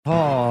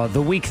Oh,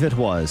 the week that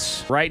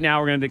was. Right now,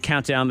 we're going to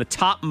count down the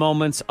top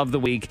moments of the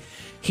week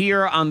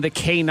here on the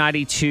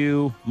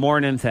K92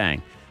 Morning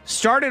Thing.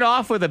 Started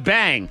off with a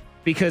bang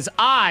because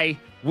I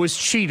was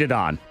cheated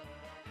on.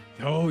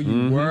 Oh,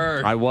 you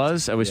were. I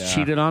was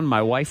cheated on.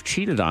 My wife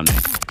cheated on me.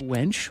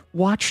 Wench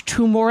watched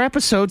 2 more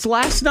episodes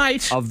last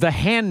night of The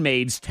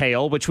Handmaid's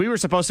Tale, which we were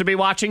supposed to be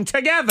watching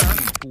together.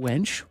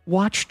 Wench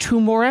watched 2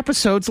 more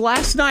episodes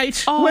last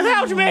night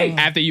without me.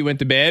 After you went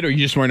to bed, or you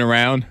just weren't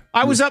around?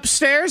 I was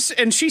upstairs,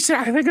 and she said,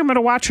 I think I'm going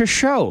to watch a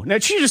show. Now,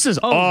 she just says,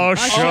 show. Oh,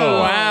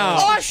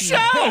 wow. Show.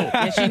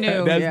 Yeah, she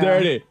knew. That's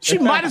dirty. She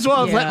might as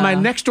well have let my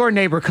next-door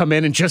neighbor come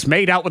in and just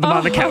made out with him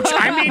on the couch.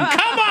 I mean,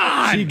 come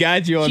on. She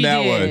got you on She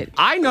that did. one.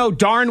 I know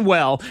darn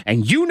well,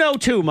 and you know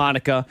too,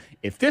 Monica,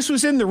 if this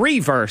was in the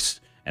reverse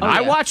and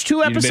I watched 2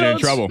 You'd have episodes, been in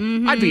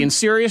trouble. I'd be in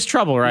serious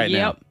trouble right now.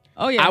 Yep.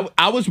 Oh, yeah.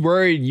 I was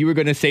worried you were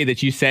going to say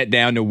that you sat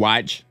down to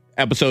watch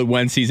episode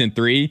 1, season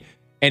 3,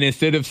 and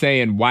instead of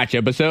saying watch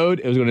episode,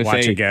 it was going to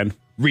Watch say again.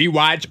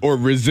 Rewatch or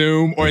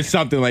resume or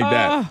something like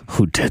that.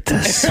 Who did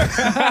this?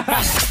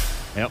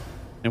 Yep.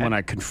 And when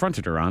I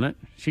confronted her on it,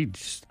 she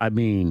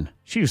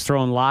was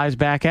throwing lies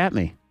back at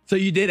me. So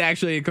you did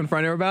actually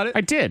confront her about it?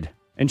 I did.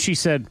 And she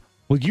said,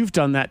 well, you've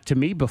done that to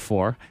me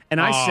before.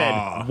 And I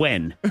said,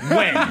 when?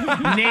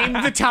 Name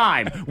the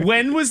time.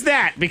 When was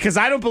that? Because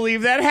I don't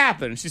believe that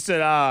happened. She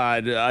said,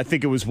 I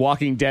think it was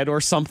Walking Dead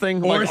or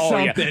something. Or Oh,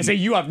 yeah. something. I say,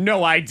 you have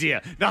no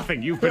idea.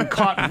 Nothing. You've been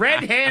caught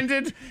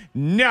red-handed.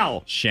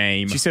 No.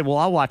 Shame. She said, well,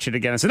 I'll watch it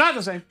again. I said, not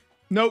the same.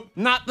 Nope.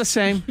 Not the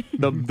same.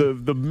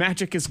 The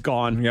magic is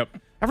gone. Yep.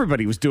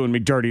 Everybody was doing me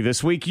dirty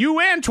this week. You,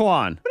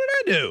 Antoine. What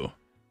did I do?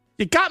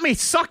 You got me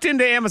sucked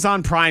into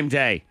Amazon Prime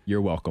Day. You're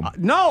welcome.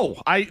 No,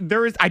 I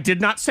did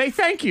not say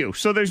thank you,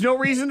 so there's no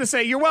reason to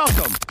say you're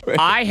welcome.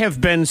 I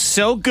have been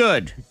so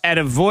good at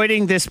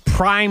avoiding this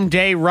Prime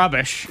Day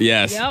rubbish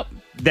Yes. Yep.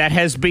 that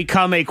has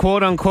become a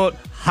quote-unquote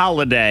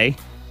holiday.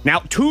 Now,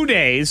 2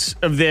 days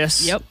of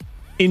this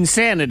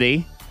insanity.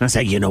 And I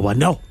say, you know what?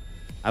 No,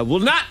 I will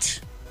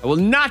not. I will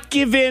not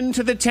give in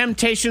to the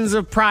temptations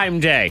of Prime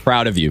Day.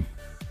 Proud of you.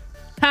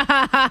 You're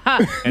proud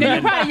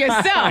of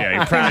yourself. Yeah,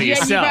 you're proud of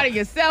yourself. You're proud of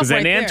yourself. Because then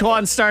right there.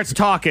 Antoine starts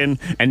talking,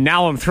 and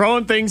now I'm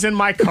throwing things in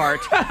my cart.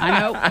 I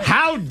know.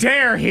 How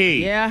dare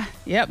he? Yeah.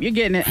 Yep. You're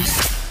getting it.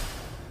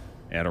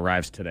 It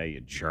arrives today,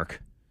 you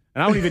jerk.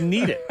 And I don't even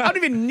need it. I don't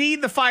even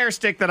need the Fire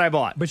Stick that I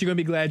bought. But you're going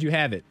to be glad you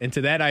have it. And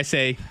to that I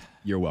say,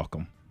 you're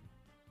welcome.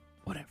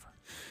 Whatever.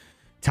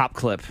 Top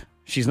clip.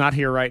 She's not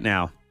here right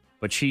now,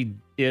 but she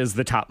is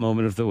the top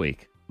moment of the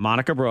week.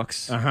 Monica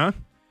Brooks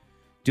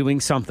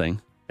doing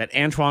something that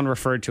Antoine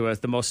referred to as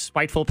the most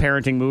spiteful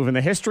parenting move in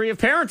the history of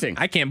parenting.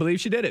 I can't believe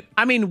she did it.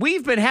 I mean,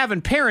 we've been having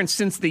parents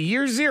since the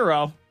year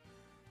 0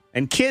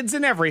 and kids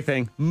and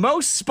everything.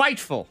 Most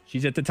spiteful.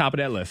 She's at the top of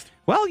that list.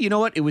 Well, you know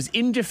what? It was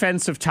in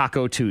defense of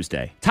Taco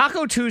Tuesday.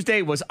 Taco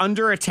Tuesday was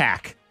under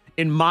attack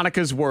in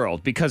Monica's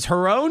world because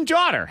her own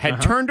daughter had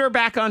turned her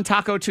back on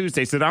Taco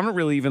Tuesday, said, I don't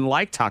really even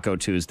like Taco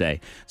Tuesday.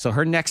 So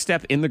her next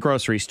step in the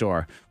grocery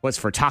store was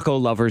for taco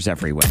lovers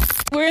everywhere.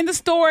 We're in the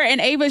store,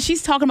 and Ava,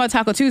 she's talking about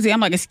Taco Tuesday. I'm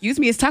like, excuse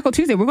me, it's Taco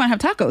Tuesday. We're going to have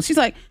tacos. She's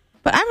like,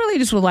 but I really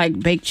just would like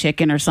baked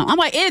chicken or something. I'm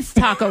like, it's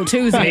Taco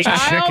Tuesday, Baked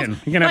child. chicken.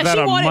 You're gonna have But that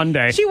she on wanted-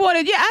 Monday. She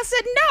wanted, I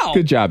said no.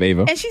 Good job,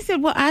 Ava. And she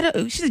said, well, I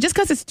don't. She said, just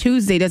because it's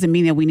Tuesday doesn't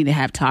mean that we need to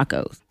have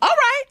tacos. All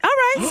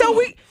right. So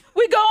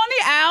we go on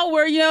the aisle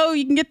where,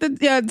 you can get the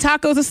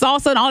tacos and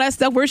salsa and all that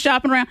stuff. We're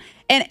shopping around.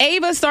 And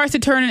Ava starts to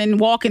turn and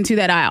walk into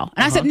that aisle.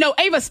 And I said, no,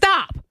 Ava,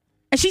 stop.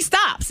 And she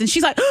stops. And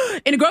she's like,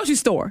 in the grocery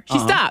store. She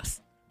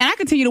stops. And I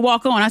continue to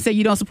walk on. I said,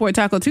 you don't support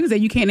Taco Tuesday.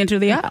 You can't enter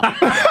the aisle.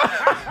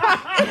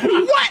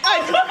 What?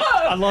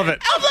 I love it.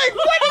 I'm like,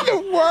 what in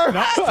the world?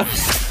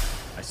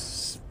 I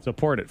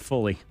support it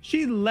fully.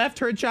 She left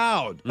her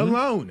child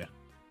alone.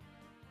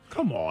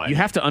 Come on. You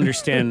have to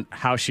understand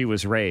how she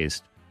was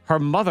raised. Her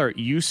mother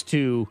used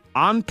to,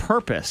 on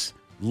purpose,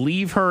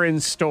 leave her in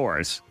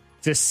stores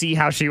to see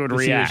how she would To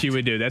see what react. she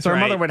would do. That's so her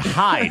right. mother would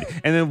hide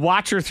and then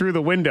watch her through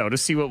the window to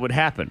see what would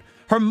happen.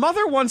 Her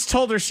mother once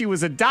told her she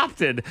was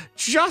adopted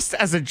just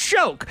as a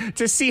joke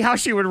to see how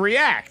she would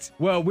react.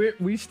 Well,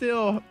 we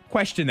still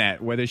question that,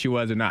 whether she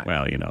was or not.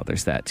 Well,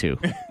 there's that too.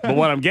 But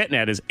what I'm getting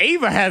at is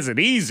Ava has it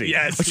easy.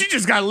 Yes. She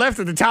just got left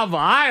at the top of the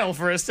aisle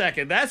for a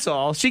second. That's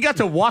all. She got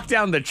to walk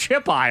down the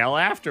chip aisle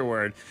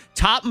afterward.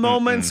 Top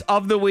moments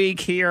of the week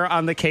here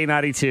on the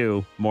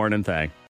K92 Morning Thing.